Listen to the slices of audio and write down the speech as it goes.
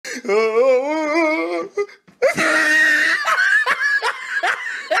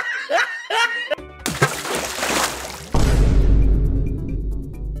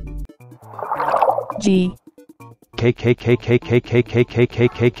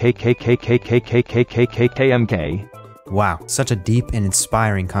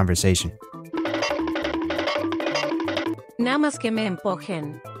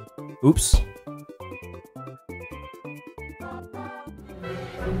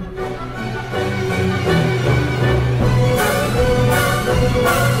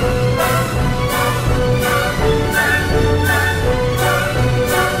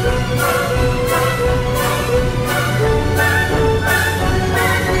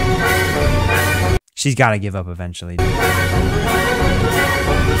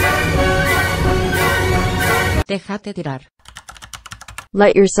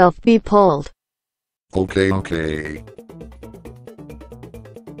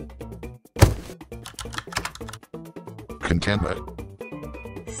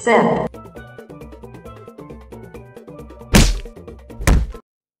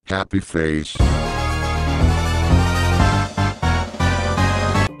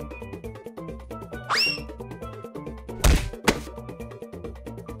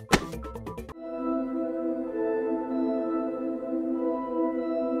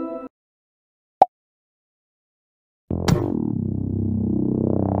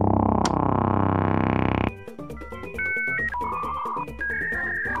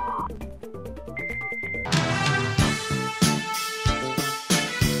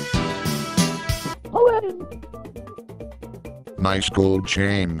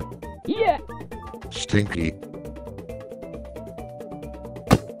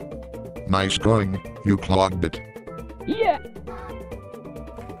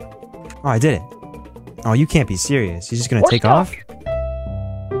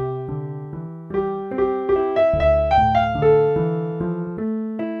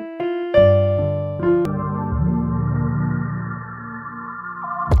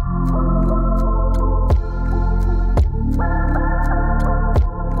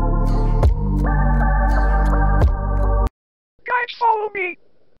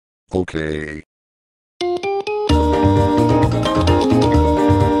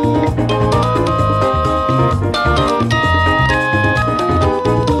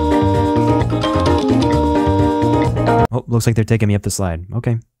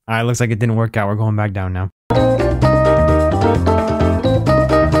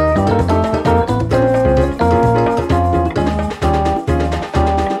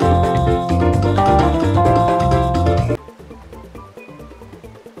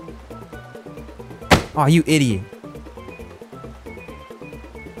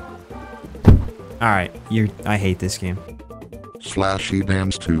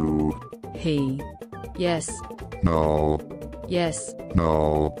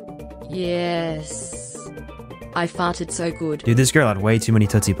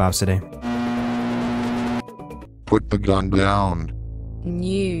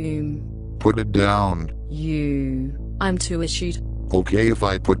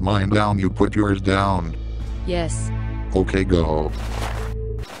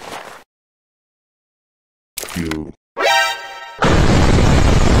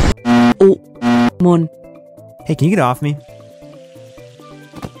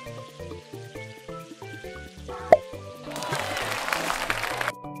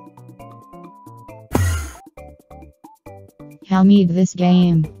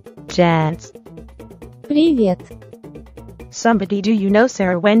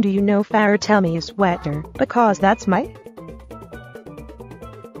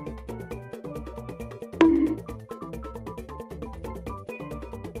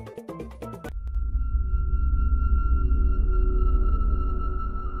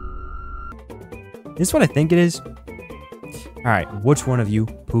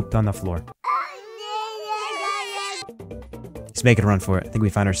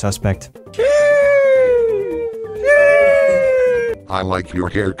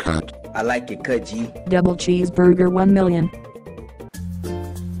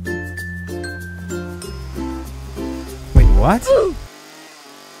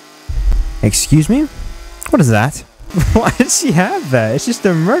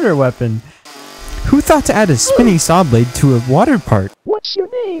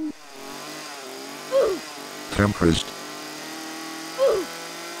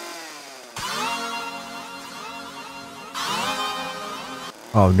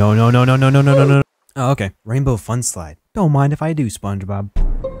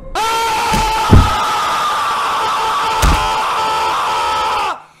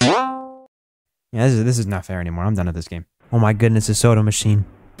Yeah, this is not fair anymore. I'm done with this game. Oh my goodness, a soda machine.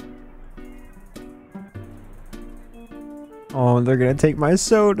 Oh, they're gonna take my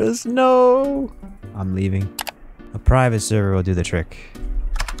sodas. No! I'm leaving. A private server will do the trick.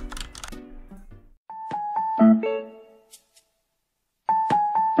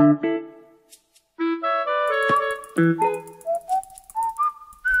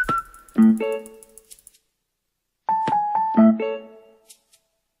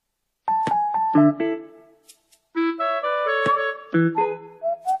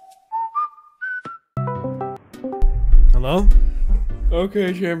 Hello?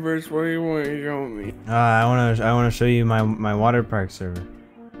 Okay, Temprist, what do you want to show me? I wanna show you my water park server.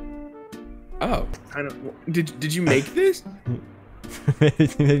 Oh, kind of. Did you make this?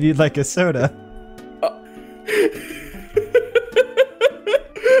 Maybe you'd like a soda.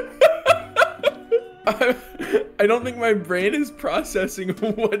 I don't think my brain is processing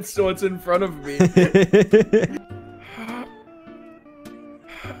what's in front of me.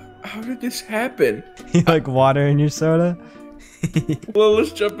 How did this happen? You like water in your soda? Well,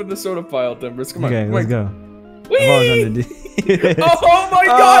 let's jump in the soda pile, Temprist. Come on. Okay, let's go. Whee! Oh my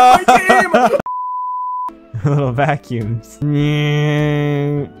god, my game! Little vacuums.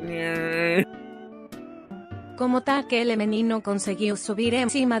 Como tá que ele menino conseguiu subir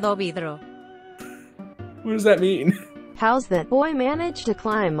encima do vidro? What does that mean? How's that boy manage to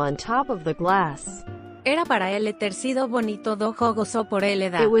climb on top of the glass? Era para ele ter sido bonito do jogo só por ele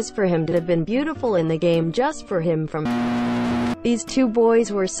dar. It was for him to have been beautiful in the game just for him from. These two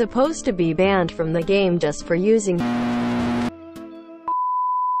boys were supposed to be banned from the game just for using.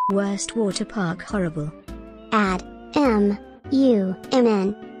 Worst water park horrible. Add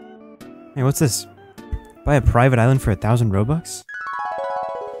M-U-M-N. Hey, what's this? Buy a private island for 1,000 Robux?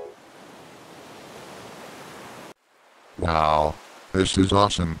 Wow. This is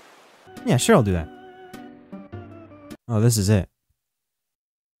awesome. Yeah, sure, I'll do that. Oh, this is it.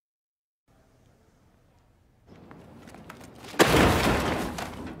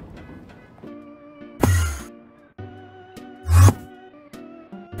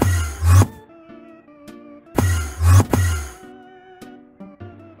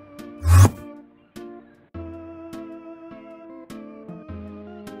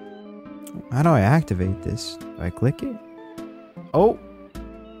 How do I activate this? Do I click it? Oh!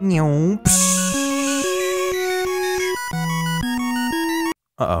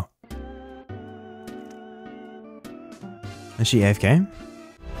 Uh-oh. Is she AFK?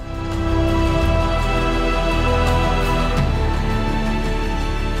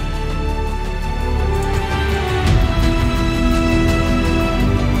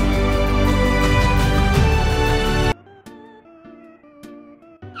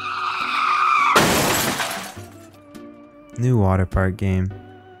 New water park game.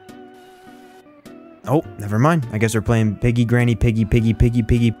 Oh, never mind. I guess we're playing Piggy, Granny, Piggy, Piggy, Piggy,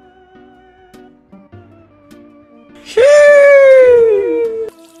 Piggy.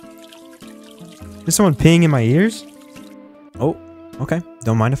 Is someone peeing in my ears? Oh, okay.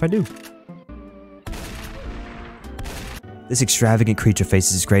 Don't mind if I do. This extravagant creature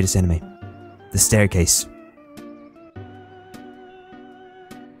faces his greatest enemy. The staircase.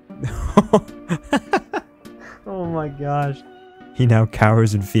 Oh my gosh. He now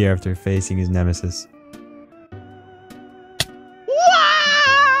cowers in fear after facing his nemesis.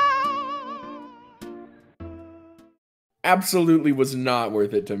 Absolutely was not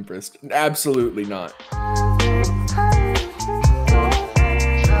worth it, Temprist. Absolutely not.